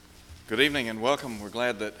Good evening and welcome. We're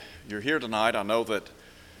glad that you're here tonight. I know that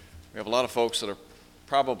we have a lot of folks that are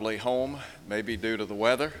probably home, maybe due to the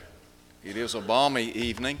weather. It is a balmy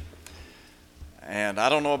evening, and I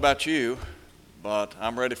don't know about you, but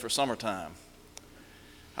I'm ready for summertime.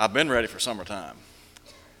 I've been ready for summertime.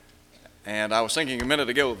 And I was thinking a minute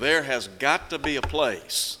ago, there has got to be a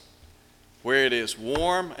place where it is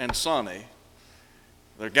warm and sunny.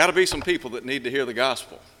 There's got to be some people that need to hear the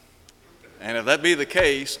gospel. And if that be the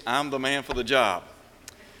case, I'm the man for the job.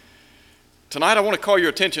 Tonight I want to call your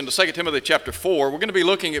attention to 2 Timothy chapter 4. We're going to be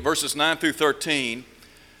looking at verses 9 through 13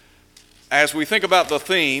 as we think about the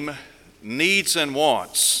theme, needs and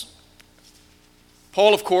wants.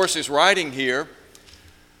 Paul, of course, is writing here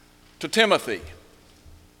to Timothy,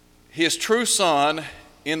 his true son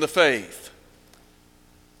in the faith.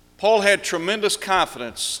 Paul had tremendous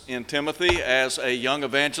confidence in Timothy as a young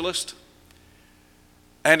evangelist.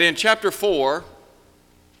 And in chapter 4,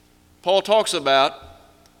 Paul talks about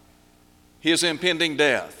his impending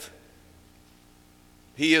death.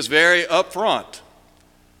 He is very upfront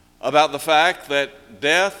about the fact that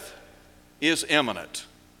death is imminent.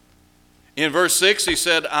 In verse 6, he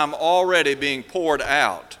said, I'm already being poured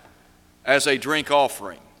out as a drink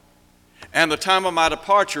offering, and the time of my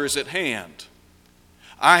departure is at hand.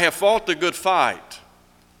 I have fought the good fight.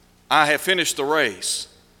 I have finished the race.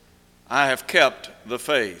 I have kept the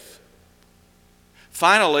faith.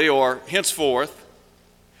 Finally, or henceforth,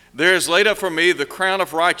 there is laid up for me the crown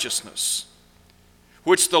of righteousness,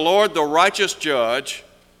 which the Lord, the righteous judge,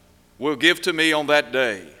 will give to me on that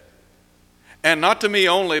day. And not to me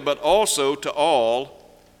only, but also to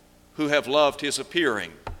all who have loved his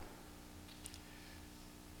appearing.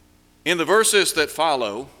 In the verses that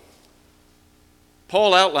follow,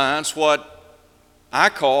 Paul outlines what I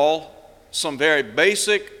call some very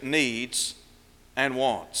basic needs and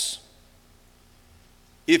wants.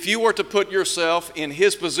 If you were to put yourself in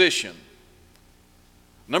his position,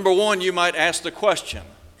 number one, you might ask the question,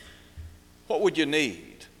 what would you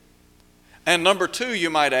need? And number two, you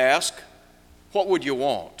might ask, what would you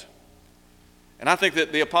want? And I think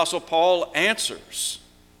that the Apostle Paul answers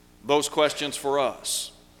those questions for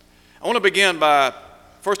us. I want to begin by,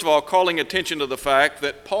 first of all, calling attention to the fact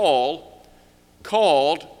that Paul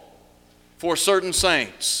called for certain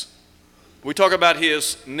saints. We talk about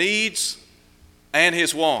his needs and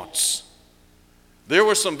his wants. There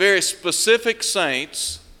were some very specific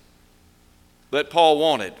saints that Paul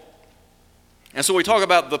wanted. And so we talk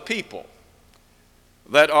about the people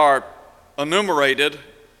that are enumerated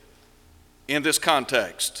in this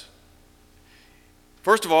context.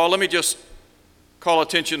 First of all, let me just call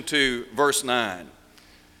attention to verse 9.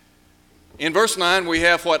 In verse 9, we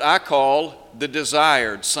have what I call the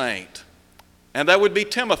desired saint. And that would be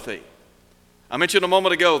Timothy. I mentioned a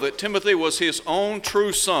moment ago that Timothy was his own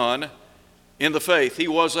true son in the faith. He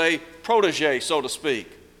was a protege, so to speak,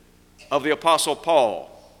 of the Apostle Paul.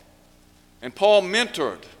 And Paul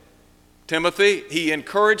mentored Timothy. He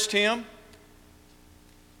encouraged him.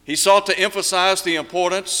 He sought to emphasize the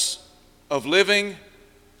importance of living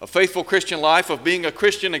a faithful Christian life, of being a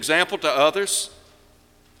Christian example to others.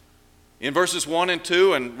 In verses 1 and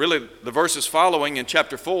 2, and really the verses following in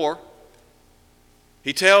chapter 4,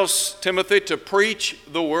 he tells Timothy to preach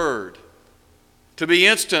the word, to be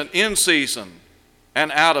instant in season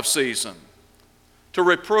and out of season, to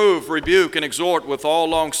reprove, rebuke, and exhort with all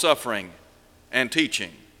long-suffering and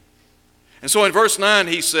teaching. And so in verse 9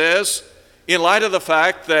 he says, in light of the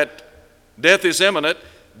fact that death is imminent,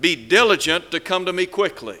 be diligent to come to me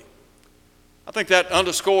quickly. I think that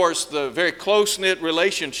underscores the very close-knit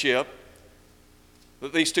relationship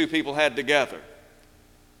that these two people had together.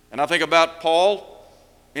 And I think about Paul,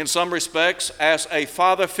 in some respects, as a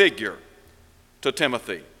father figure to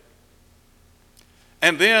Timothy.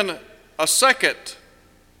 And then a second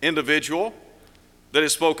individual that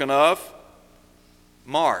is spoken of,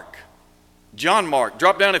 Mark. John Mark.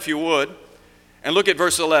 Drop down if you would and look at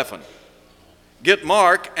verse 11. Get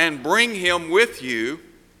Mark and bring him with you,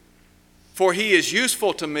 for he is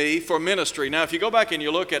useful to me for ministry. Now, if you go back and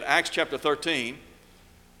you look at Acts chapter 13,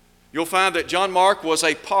 you'll find that John Mark was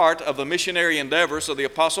a part of the missionary endeavors of the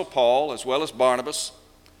Apostle Paul as well as Barnabas.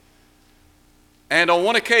 And on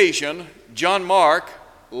one occasion, John Mark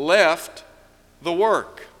left the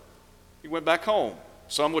work. He went back home.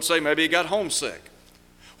 Some would say maybe he got homesick.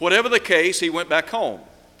 Whatever the case, he went back home.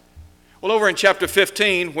 Well, over in chapter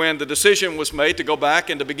 15, when the decision was made to go back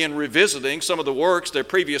and to begin revisiting some of the works, their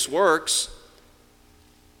previous works,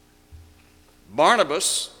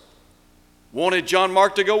 Barnabas wanted John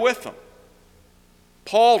Mark to go with them.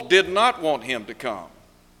 Paul did not want him to come.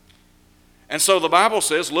 And so the Bible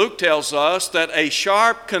says, Luke tells us that a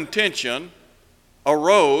sharp contention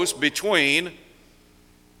arose between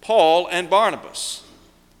Paul and Barnabas.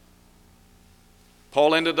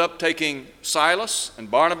 Paul ended up taking Silas,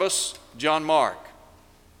 and Barnabas, John Mark.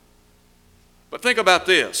 But think about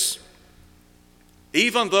this.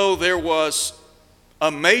 Even though there was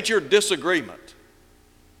a major disagreement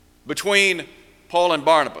between Paul and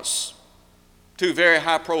Barnabas, two very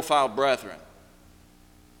high-profile brethren,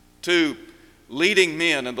 two leading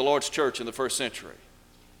men in the Lord's church in the first century,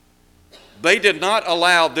 they did not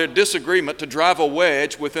allow their disagreement to drive a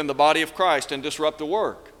wedge within the body of Christ and disrupt the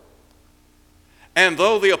work. And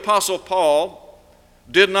though the Apostle Paul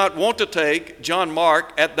did not want to take John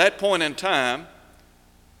Mark at that point in time,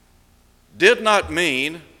 did not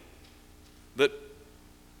mean that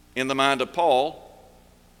in the mind of Paul,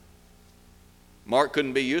 Mark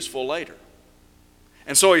couldn't be useful later.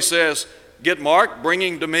 And so he says, get Mark, bring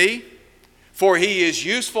him to me, for he is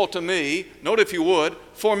useful to me, note if you would,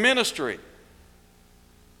 for ministry.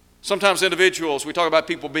 Sometimes individuals, we talk about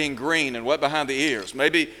people being green and wet behind the ears.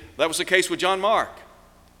 Maybe that was the case with John Mark.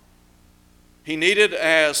 He needed,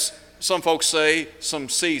 as some folks say, some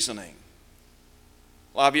seasoning.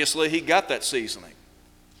 Well, obviously, he got that seasoning.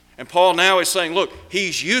 And Paul now is saying, look,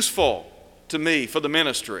 he's useful to me for the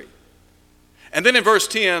ministry. And then in verse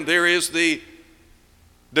 10, there is the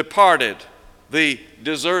departed, the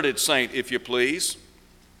deserted saint, if you please.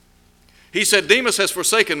 He said, Demas has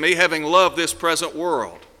forsaken me, having loved this present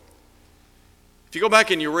world. If you go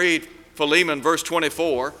back and you read Philemon, verse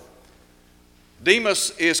 24,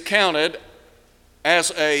 Demas is counted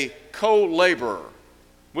as a co-laborer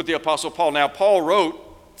with the Apostle Paul. Now, Paul wrote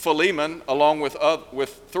Philemon along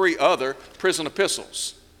with three other prison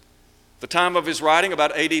epistles. The time of his writing,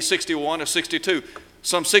 about AD 61 or 62,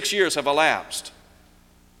 some 6 years have elapsed.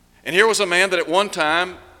 And here was a man that at one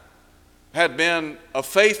time had been a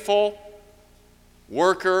faithful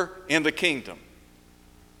worker in the kingdom.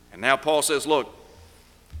 And now Paul says, look,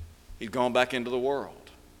 he's gone back into the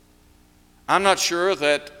world. I'm not sure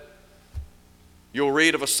that you'll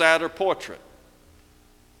read of a sadder portrait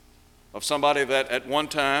of somebody that at one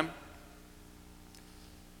time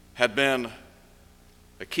had been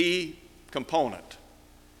a key component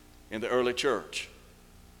in the early church.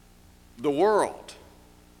 The world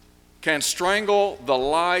can strangle the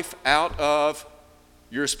life out of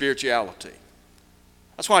your spirituality.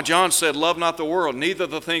 That's why John said, love not the world, neither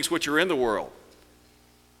the things which are in the world.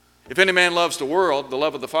 If any man loves the world, the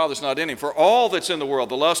love of the Father is not in him. For all that's in the world,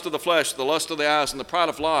 the lust of the flesh, the lust of the eyes, and the pride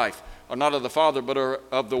of life, are not of the Father, but are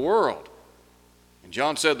of the world. And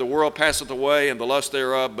John said, the world passeth away, and the lust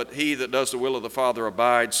thereof, but he that does the will of the Father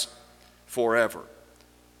abides forever.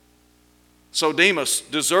 So Demas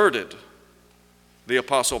deserted the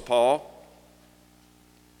Apostle Paul.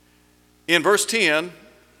 In verse 10,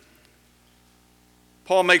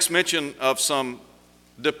 Paul makes mention of some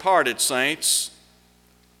departed saints.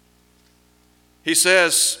 He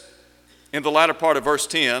says in the latter part of verse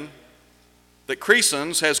 10 that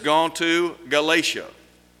Crescens has gone to Galatia,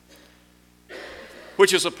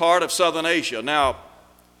 which is a part of southern Asia. Now,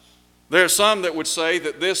 there are some that would say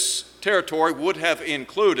that this territory would have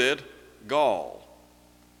included Gaul,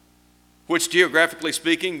 which geographically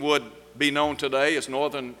speaking would be known today as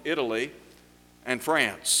northern Italy and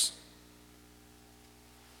France.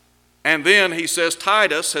 And then he says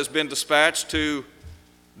Titus has been dispatched to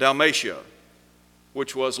Dalmatia,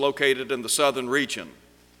 which was located in the southern region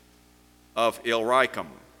of Illyricum.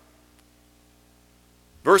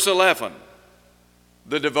 Verse 11,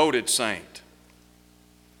 the devoted saint.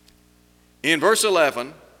 In verse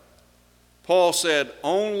 11, Paul said,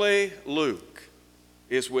 only Luke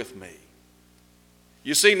is with me.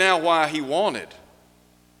 You see now why he wanted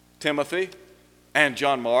Timothy and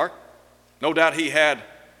John Mark. No doubt he had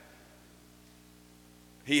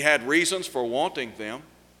reasons for wanting them.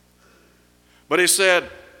 But he said,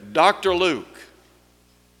 Dr. Luke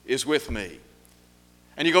is with me.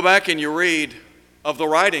 And you go back and you read of the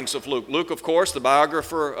writings of Luke. Luke, of course, the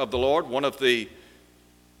biographer of the Lord, one of the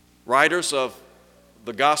writers of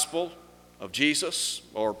the gospel of Jesus,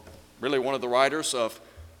 or really one of the writers of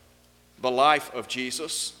the life of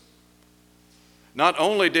Jesus. Not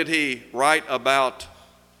only did he write about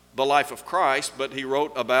the life of Christ, but he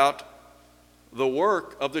wrote about the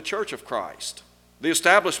work of the church of Christ, the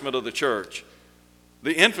establishment of the church,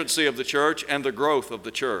 the infancy of the church, and the growth of the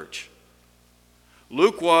church.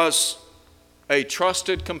 Luke was a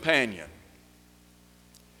trusted companion.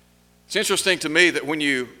 It's interesting to me that when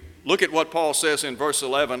you look at what Paul says in verse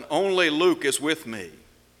 11, only Luke is with me.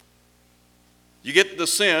 You get the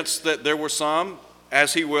sense that there were some,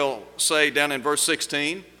 as he will say down in verse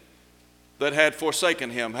 16, that had forsaken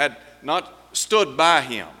him, had not stood by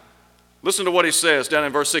him. Listen to what he says down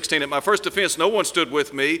in verse 16. At my first defense, no one stood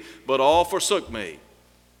with me, but all forsook me.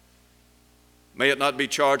 May it not be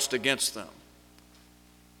charged against them.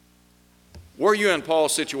 Were you in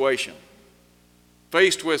Paul's situation,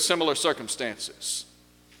 faced with similar circumstances?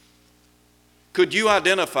 Could you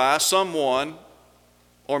identify someone,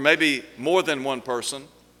 or maybe more than one person,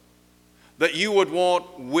 that you would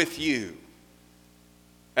want with you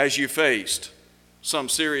as you faced some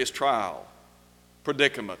serious trial,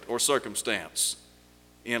 predicament, or circumstance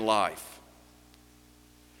in life?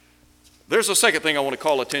 There's a second thing I want to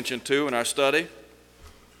call attention to in our study.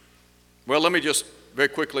 Well, let me just very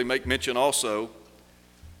quickly make mention also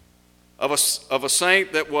of a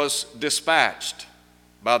saint that was dispatched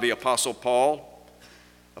by the Apostle Paul,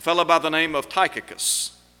 a fellow by the name of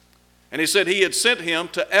Tychicus. And he said he had sent him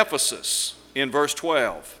to Ephesus in verse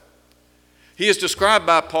 12. He is described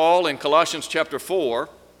by Paul in Colossians chapter 4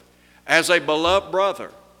 as a beloved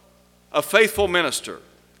brother, a faithful minister,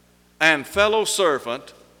 and fellow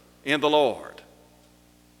servant in the Lord.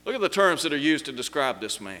 Look at the terms that are used to describe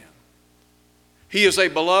this man. He is a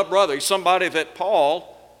beloved brother. He's somebody that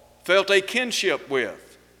Paul felt a kinship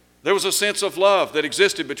with. There was a sense of love that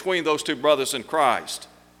existed between those two brothers in Christ.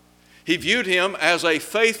 He viewed him as a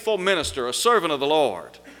faithful minister, a servant of the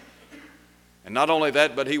Lord. And not only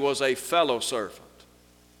that, but he was a fellow servant,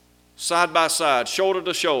 side by side, shoulder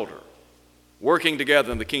to shoulder, working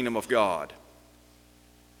together in the kingdom of God.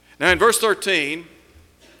 Now in verse 13,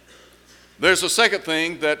 there's a second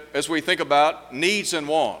thing that, as we think about needs and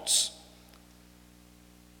wants,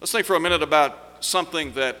 let's think for a minute about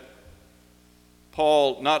something that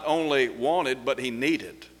Paul not only wanted, but he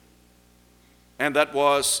needed. And that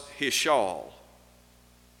was his shawl.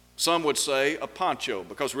 Some would say a poncho,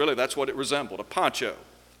 because really that's what it resembled, a poncho.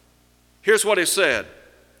 Here's what he said: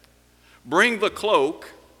 bring the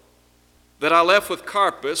cloak that I left with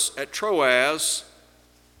Carpus at Troas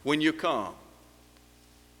when you come.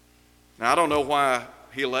 Now, I don't know why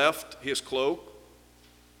he left his cloak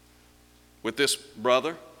with this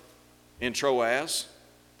brother in Troas.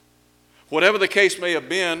 Whatever the case may have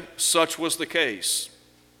been, such was the case.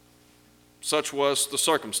 Such was the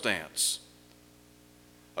circumstance.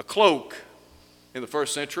 A cloak in the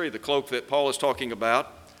first century, the cloak that Paul is talking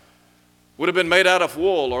about, would have been made out of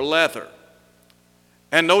wool or leather,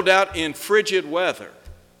 and no doubt in frigid weather.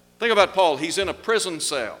 Think about Paul. He's in a prison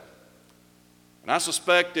cell, and I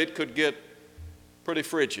suspect it could get pretty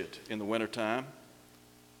frigid in the wintertime.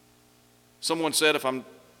 Someone said, if I'm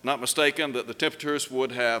not mistaken, that the temperatures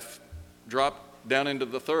would have dropped down into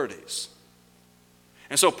the 30s.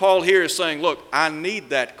 And so Paul here is saying, look, I need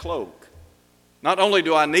that cloak. Not only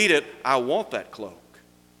do I need it, I want that cloak.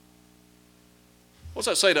 What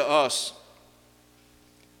does that say to us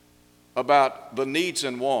about the needs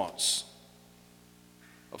and wants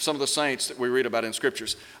of some of the saints that we read about in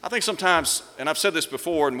Scriptures? I think sometimes, and I've said this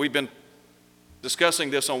before, and we've been discussing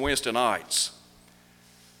this on Wednesday nights,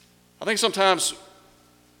 I think sometimes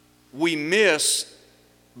we miss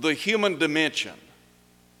the human dimension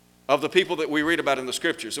of the people that we read about in the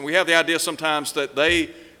Scriptures. And we have the idea sometimes that they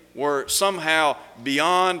were somehow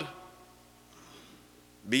beyond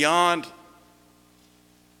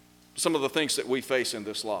some of the things that we face in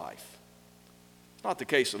this life. It's not the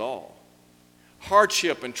case at all.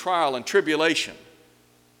 Hardship and trial and tribulation,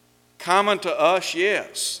 common to us,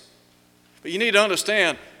 yes. But you need to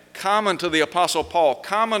understand, common to the Apostle Paul,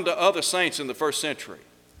 common to other saints in the first century.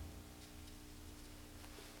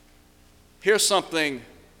 Here's something,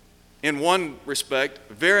 in one respect,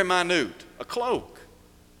 very minute, a cloak.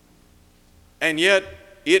 And yet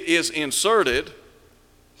it is inserted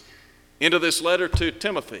into this letter to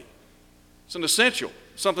Timothy. It's an essential,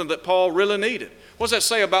 something that Paul really needed. What does that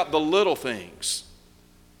say about the little things?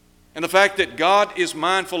 And the fact that God is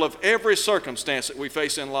mindful of every circumstance that we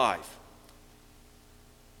face in life.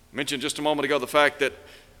 I mentioned just a moment ago the fact that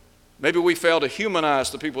maybe we fail to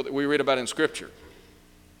humanize the people that we read about in Scripture.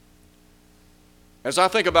 As I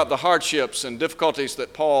think about the hardships and difficulties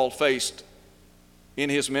that Paul faced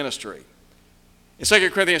in his ministry, in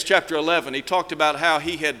 2 Corinthians chapter 11, he talked about how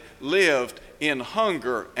he had lived in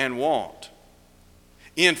hunger and want,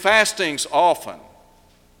 in fastings often,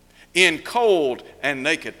 in cold and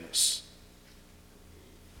nakedness.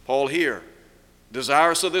 Paul here,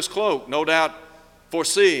 desirous of this cloak, no doubt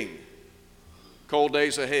foreseeing cold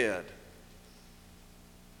days ahead.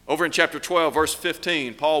 Over in chapter 12, verse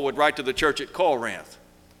 15, Paul would write to the church at Corinth,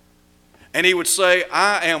 and he would say,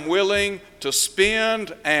 I am willing to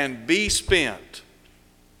spend and be spent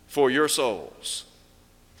for your souls.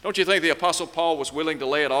 Don't you think the Apostle Paul was willing to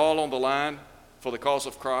lay it all on the line for the cause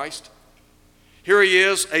of Christ? Here he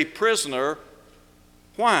is, a prisoner.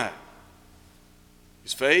 Why?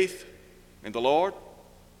 His faith in the Lord,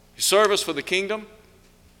 his service for the kingdom.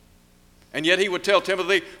 And yet he would tell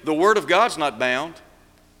Timothy, the Word of God's not bound.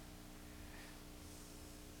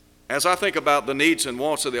 As I think about the needs and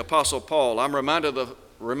wants of the Apostle Paul, I'm reminded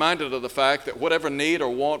of the fact that whatever need or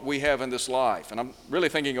want we have in this life, and I'm really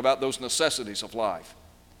thinking about those necessities of life,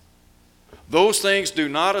 those things do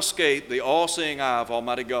not escape the all-seeing eye of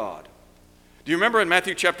Almighty God. Do you remember in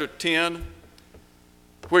Matthew chapter 10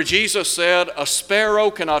 where Jesus said, a sparrow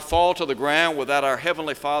cannot fall to the ground without our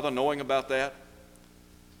Heavenly Father knowing about that?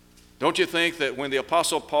 Don't you think that when the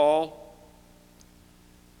Apostle Paul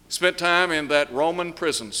spent time in that Roman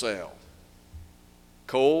prison cell,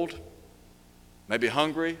 cold, maybe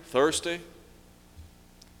hungry, thirsty,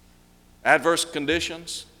 adverse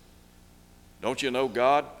conditions, don't you know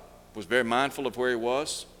God was very mindful of where he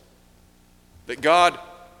was? That God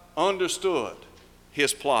understood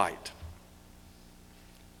his plight.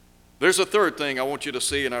 There's a third thing I want you to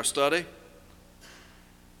see in our study,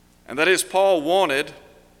 and that is Paul wanted,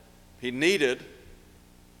 he needed,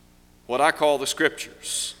 what I call the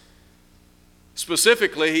Scriptures.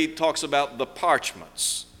 Specifically, he talks about the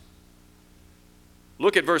parchments.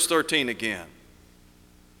 Look at verse 13 again.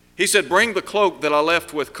 He said, bring the cloak that I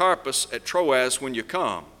left with Carpus at Troas when you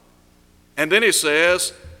come. And then he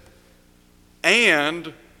says,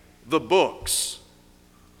 and the books,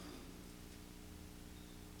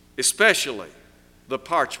 especially the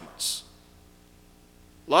parchments.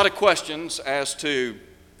 A lot of questions as to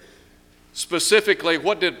specifically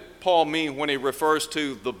what did Paul mean when he refers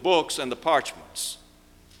to the books and the parchments.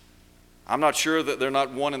 I'm not sure that they're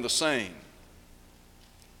not one and the same.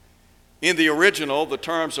 In the original, the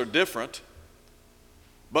terms are different,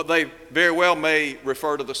 but they very well may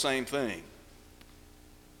refer to the same thing.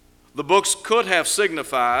 The books could have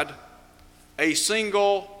signified a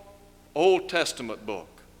single Old Testament book.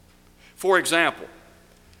 For example,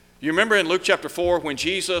 you remember in Luke chapter 4 when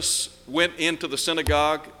Jesus went into the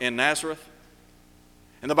synagogue in Nazareth?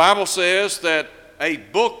 And the Bible says that a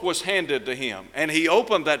book was handed to him, and he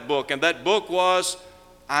opened that book, and that book was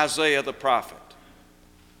Isaiah the prophet.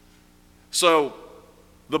 So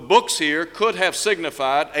the books here could have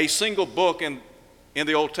signified a single book in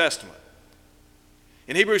the Old Testament.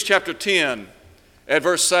 In Hebrews chapter 10 at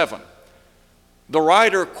verse 7, the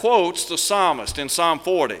writer quotes the psalmist in Psalm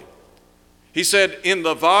 40. He said, in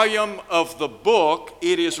the volume of the book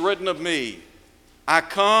it is written of me, I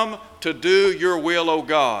come to do your will, O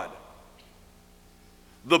God.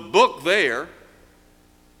 The book there,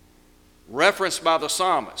 referenced by the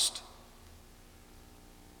psalmist,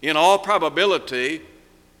 in all probability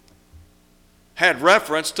had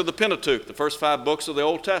reference to the Pentateuch, the first 5 books of the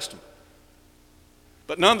Old Testament.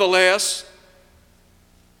 But nonetheless,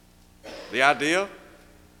 the idea,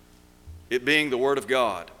 it being the Word of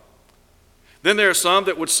God. Then there are some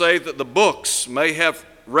that would say that the books may have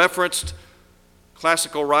referenced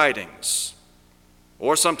classical writings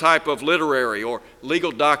or some type of literary or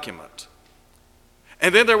legal document.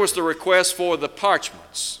 And then there was the request for the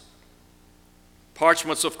parchments.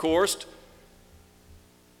 Parchments, of course,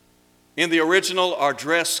 in the original are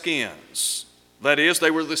dressed skins. That is,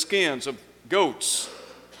 they were the skins of goats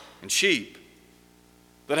and sheep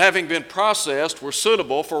that, having been processed, were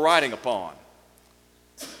suitable for writing upon.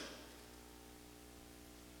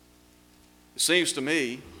 It seems to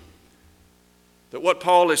me that what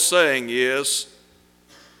Paul is saying is,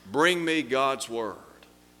 bring me God's Word,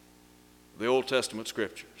 the Old Testament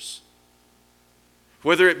Scriptures.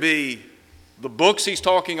 Whether it be the books he's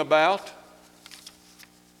talking about,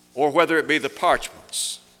 or whether it be the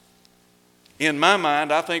parchments. In my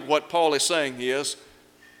mind, I think what Paul is saying is,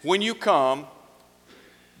 when you come,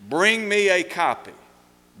 bring me a copy.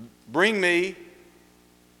 Bring me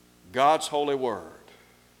God's holy Word.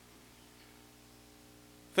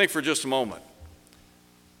 Think for just a moment.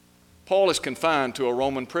 Paul is confined to a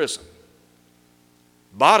Roman prison.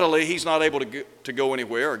 Bodily, he's not able to go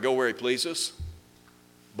anywhere or go where he pleases,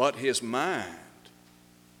 but his mind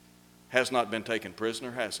has not been taken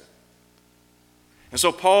prisoner, has it? And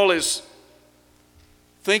so Paul is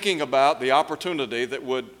thinking about the opportunity that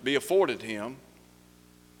would be afforded him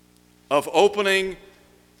of opening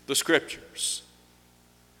the Scriptures,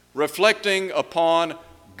 reflecting upon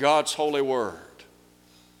God's holy Word,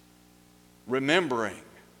 remembering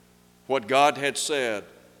what God had said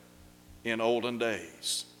in olden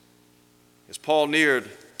days. As Paul neared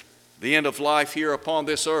the end of life here upon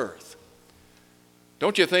this earth,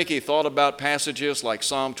 don't you think he thought about passages like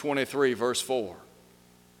Psalm 23, verse 4,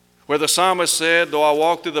 where the psalmist said, though I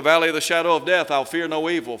walk through the valley of the shadow of death, I'll fear no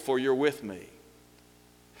evil, for you're with me.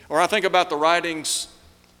 Or I think about the writings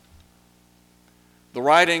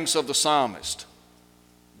of the psalmist.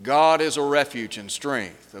 God is a refuge and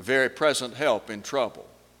strength, a very present help in trouble.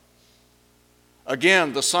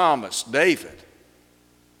 Again, the psalmist, David,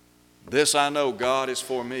 this I know, God is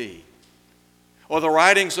for me. Or the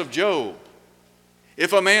writings of Job.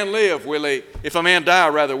 If a man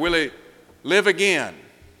die, will he live again?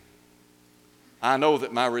 I know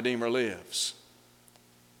that my Redeemer lives.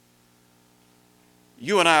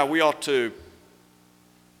 You and I, we ought to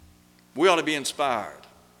be inspired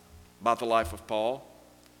by the life of Paul.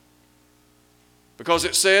 Because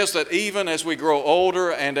it says that even as we grow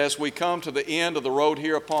older and as we come to the end of the road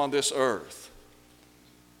here upon this earth,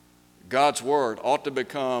 God's Word ought to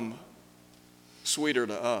become sweeter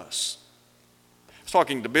to us. I was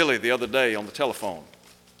talking to Billy the other day on the telephone,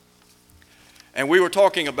 and we were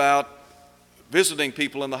talking about visiting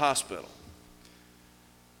people in the hospital.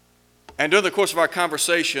 And during the course of our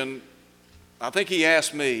conversation, I think he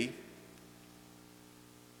asked me,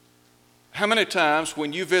 how many times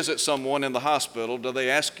when you visit someone in the hospital do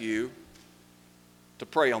they ask you to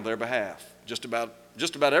pray on their behalf? Just about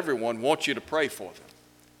everyone wants you to pray for them.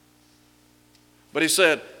 But he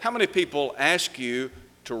said, how many people ask you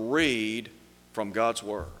to read from God's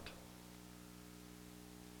Word?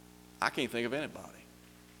 I can't think of anybody.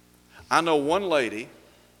 I know one lady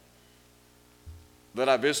that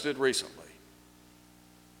I visited recently,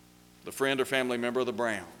 the friend or family member of the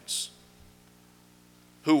Browns,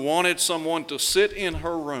 who wanted someone to sit in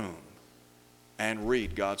her room and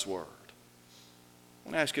read God's Word. I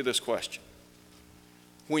want to ask you this question.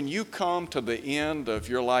 When you come to the end of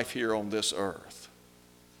your life here on this earth,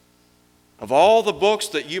 of all the books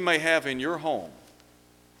that you may have in your home,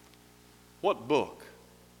 what book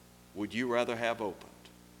would you rather have opened?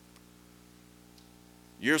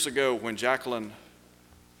 Years ago, when Jacqueline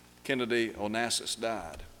Kennedy Onassis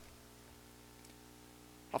died,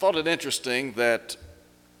 I thought it interesting that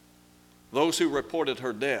those who reported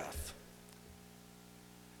her death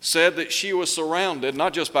said that she was surrounded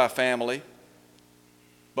not just by family,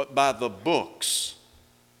 but by the books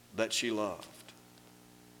that she loved.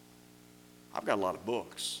 I've got a lot of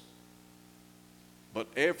books, but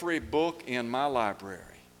every book in my library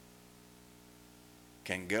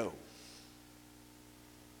can go.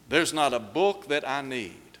 There's not a book that I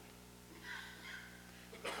need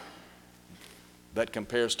that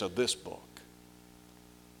compares to this book.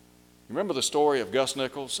 Remember the story of Gus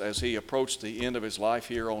Nichols as he approached the end of his life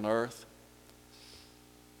here on earth?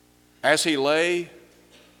 As he lay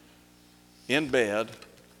in bed,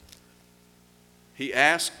 he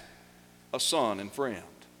asked a son and friend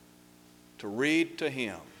to read to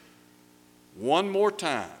him one more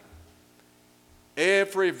time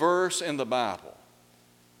every verse in the Bible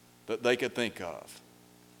that they could think of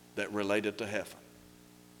that related to heaven.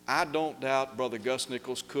 I don't doubt Brother Gus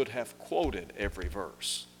Nichols could have quoted every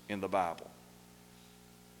verse in the Bible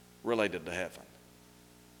related to heaven.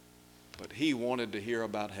 But he wanted to hear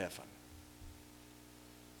about heaven.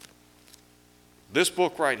 This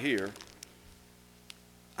book right here,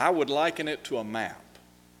 I would liken it to a map.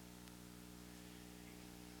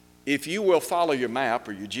 If you will follow your map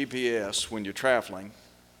or your GPS when you're traveling,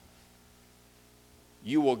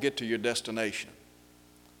 you will get to your destination.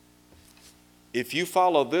 If you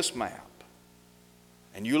follow this map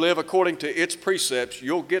and you live according to its precepts,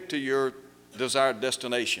 you'll get to your desired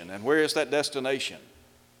destination. And where is that destination?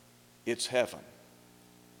 It's heaven.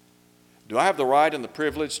 Do I have the right and the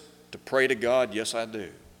privilege to pray to God? Yes, I do.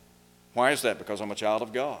 Why is that? Because I'm a child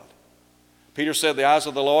of God. Peter said, the eyes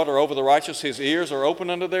of the Lord are over the righteous, his ears are open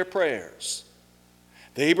unto their prayers.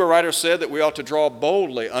 The Hebrew writer said that we ought to draw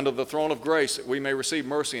boldly unto the throne of grace that we may receive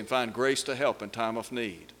mercy and find grace to help in time of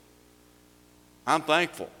need. I'm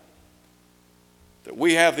thankful that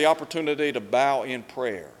we have the opportunity to bow in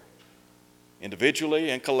prayer, individually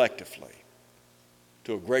and collectively,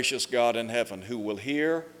 to a gracious God in heaven who will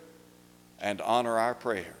hear and honor our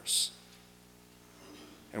prayers.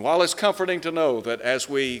 And while it's comforting to know that as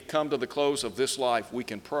we come to the close of this life, we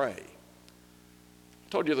can pray. I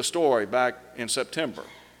told you the story back in September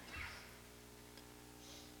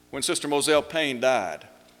when Sister Moselle Payne died.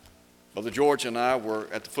 Brother George and I were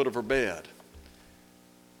at the foot of her bed.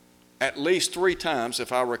 At least 3 times,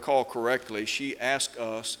 if I recall correctly, she asked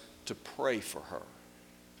us to pray for her.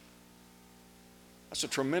 That's a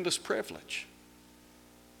tremendous privilege.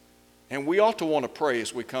 And we ought to want to pray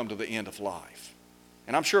as we come to the end of life.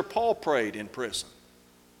 And I'm sure Paul prayed in prison.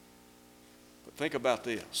 But think about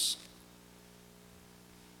this.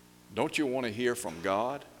 Don't you want to hear from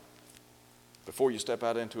God before you step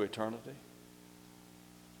out into eternity?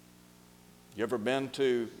 You ever been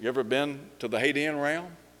to the Hadean realm?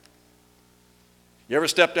 You ever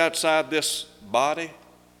stepped outside this body?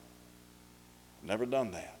 Never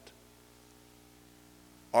done that.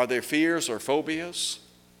 Are there fears or phobias?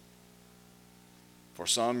 For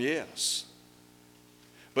some, yes.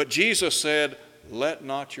 But Jesus said, let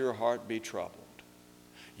not your heart be troubled.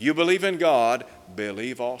 You believe in God,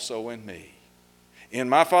 believe also in me. In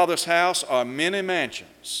my Father's house are many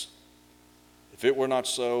mansions. If it were not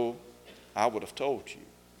so, I would have told you.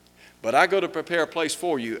 But I go to prepare a place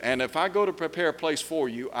for you, and if I go to prepare a place for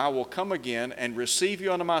you, I will come again and receive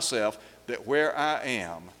you unto myself, that where I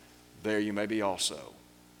am, there you may be also.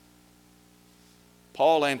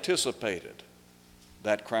 Paul anticipated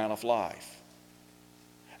that crown of life.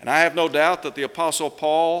 And I have no doubt that the Apostle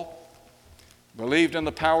Paul believed in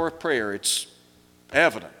the power of prayer. It's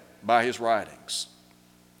evident by his writings.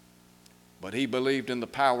 But he believed in the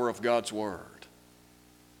power of God's Word.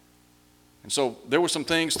 And so there were some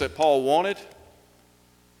things that Paul wanted,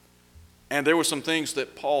 and there were some things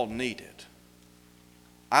that Paul needed.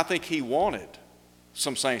 I think he wanted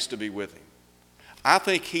some saints to be with him. I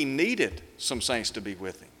think he needed some saints to be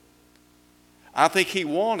with him. I think he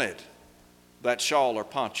wanted that shawl or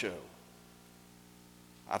poncho.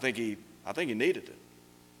 I think he needed it.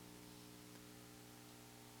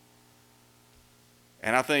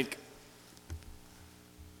 And I think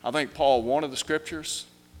Paul wanted the Scriptures,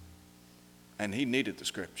 and he needed the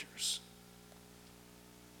Scriptures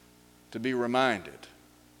to be reminded,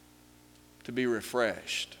 to be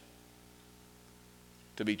refreshed,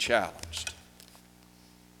 to be challenged.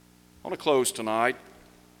 I want to close tonight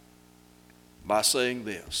by saying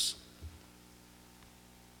this.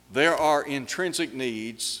 There are intrinsic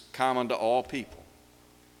needs common to all people.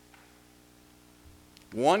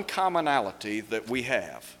 One commonality that we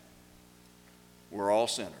have: we're all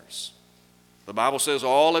sinners. The Bible says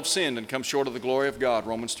all have sinned and come short of the glory of God,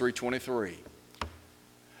 Romans 3:23.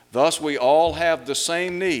 Thus we all have the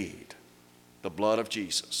same need, the blood of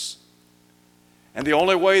Jesus. And the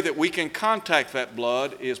only way that we can contact that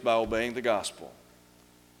blood is by obeying the gospel.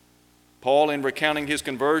 Paul, in recounting his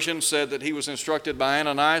conversion, said that he was instructed by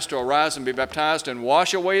Ananias to arise and be baptized and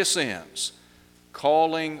wash away his sins,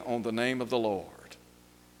 calling on the name of the Lord.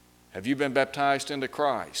 Have you been baptized into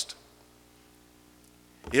Christ?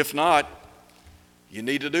 If not, you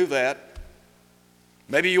need to do that.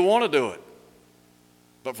 Maybe you want to do it,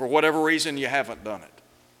 but for whatever reason you haven't done it.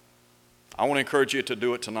 I want to encourage you to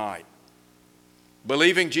do it tonight.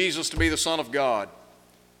 Believing Jesus to be the Son of God,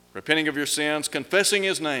 repenting of your sins, confessing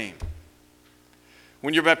His name.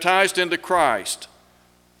 When you're baptized into Christ,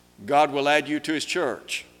 God will add you to His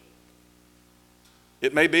church.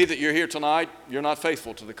 It may be that you're here tonight, you're not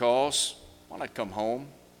faithful to the cause. Why not come home?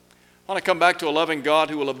 Why not come back to a loving God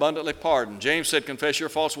who will abundantly pardon? James said, confess your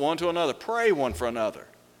faults one to another. Pray one for another.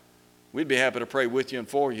 We'd be happy to pray with you and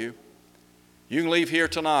for you. You can leave here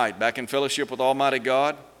tonight back in fellowship with Almighty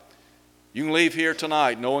God. You can leave here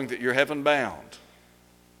tonight knowing that you're heaven bound.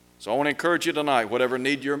 So I want to encourage you tonight, whatever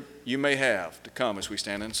need you may have, to come as we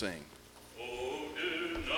stand and sing.